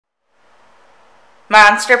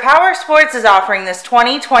Monster Powersports is offering this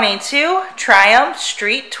 2022 Triumph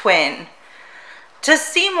Street Twin. To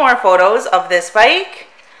see more photos of this bike,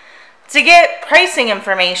 to get pricing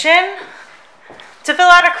information, to fill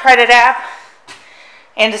out a credit app,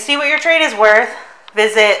 and to see what your trade is worth,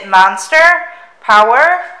 visit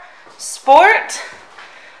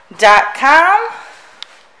monsterpowersport.com.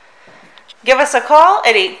 Give us a call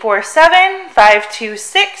at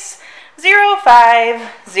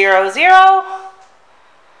 847-526-0500.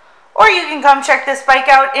 Or you can come check this bike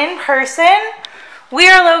out in person. We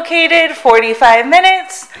are located 45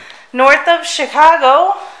 minutes north of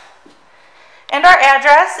Chicago. And our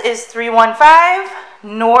address is 315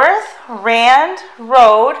 North Rand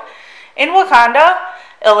Road in Wauconda,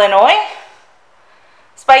 Illinois.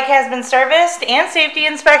 This bike has been serviced and safety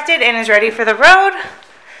inspected and is ready for the road.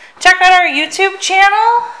 Check out our YouTube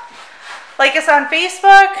channel. Like us on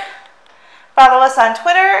Facebook. Follow us on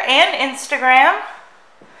Twitter and Instagram.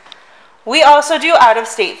 We also do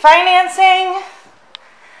out-of-state financing,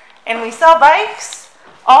 and we sell bikes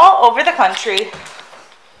all over the country.